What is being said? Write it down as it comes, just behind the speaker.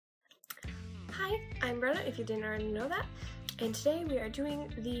Hi, I'm Brenna, if you didn't already know that, and today we are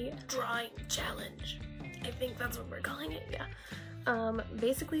doing the drawing challenge. I think that's what we're calling it, yeah.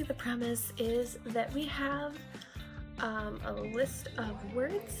 Basically the premise is that we have a list of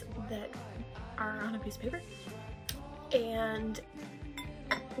words that are on a piece of paper, and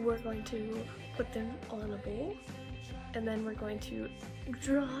we're going to put them on a bowl, and then we're going to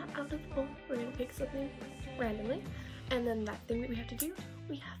draw out of the bowl. We're going to pick something randomly, and then that thing that we have to do,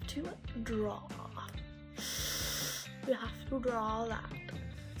 we have to draw. We have to draw that.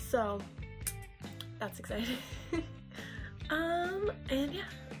 So that's exciting. And yeah,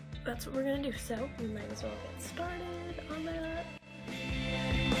 that's what we're gonna do. So we might as well get started on that.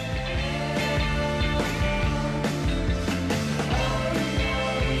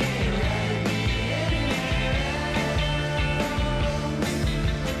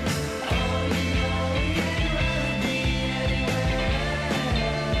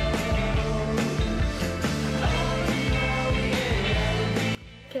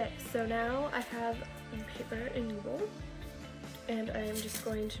 So now I have paper and noodle, and I am just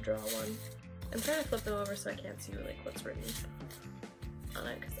going to draw one. I'm trying to flip them over so I can't see like what's written on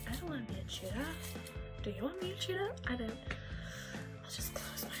it, because I don't want to be a cheetah. Do you want to be a cheetah? I don't. I'll just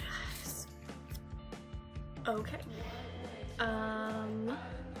close my eyes. Okay.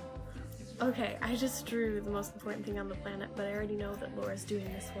 Okay, I just drew the most important thing on the planet, but I already know that Laura's doing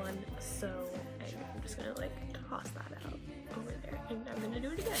this one, so I'm just gonna like toss that out over there, and I'm gonna do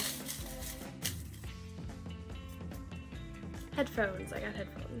it again. Headphones, I got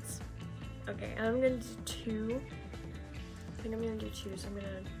headphones. Okay, I'm gonna do two. I think I'm gonna do two, so I'm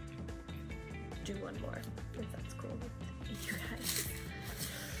gonna do one more, if that's cool with you guys.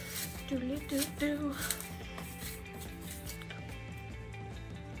 Doodly-doo-doo.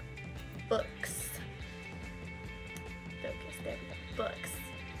 Books. Focus, there we go. Books.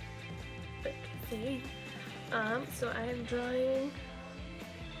 Focus. So I am drawing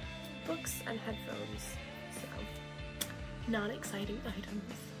books and headphones. So, non-exciting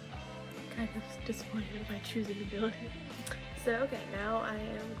items. Kind of disappointed in my choosing ability. So, okay, now I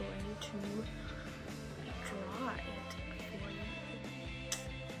am going to draw it for you.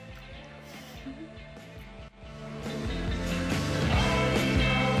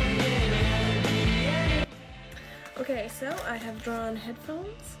 Okay, so I have drawn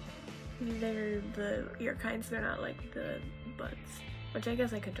headphones. They're the ear kinds, they're not like the buds, which I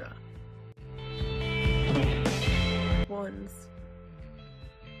guess I could draw. Ones.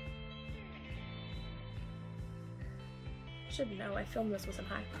 Should know, I filmed this with an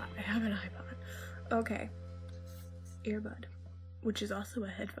iPod. I have an iPod. Okay. Earbud, which is also a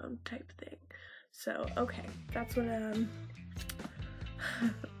headphone type thing. So, okay, that's what,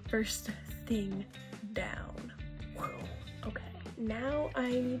 first thing down. Whoa. Okay, now I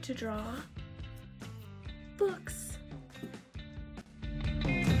need to draw books.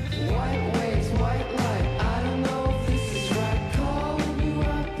 White waves, white light, I don't know if this is right. Call you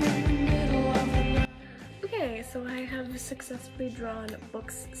up in the middle of the night. Okay, so I have successfully drawn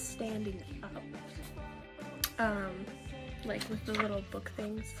books standing up. Like with the little book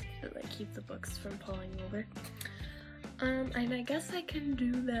things that like keep the books from falling over. And I guess I can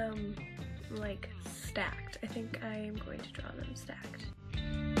do them like stacked. I think I am going to draw them stacked.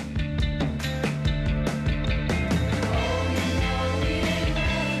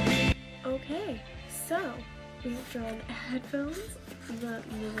 Okay, so we've drawn headphones, the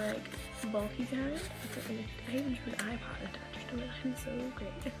like bulky kind. I even drew an iPod attached to it. I'm so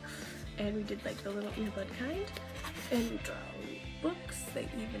great. And we did like the little earbud kind, and we draw books. They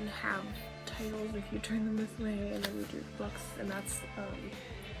even have titles if you turn them this way, and then we drew books, and that's a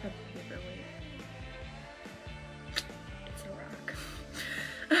paperweight. It's a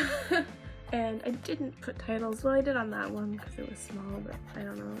rock. And I didn't put titles. Well, I did on that one because it was small, but I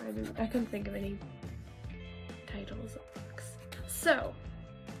don't know. I couldn't think of any titles of books. So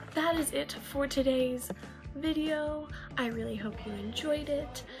that is it for today's video. I really hope you enjoyed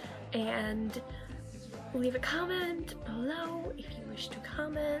it, and leave a comment below if you wish to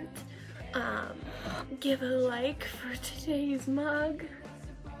comment. Give a like for today's mug.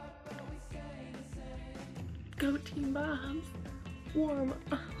 Go Team Bobs. Warm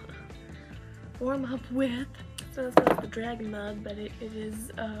up with. So it's not the dragon mug, but it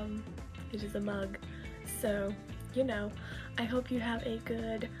is a mug. So, you know, I hope you have a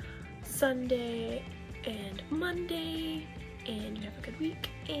good Sunday and Monday, and you have a good week,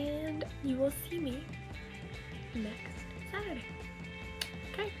 and you will see me next Saturday.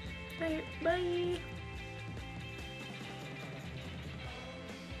 Okay, alright, bye!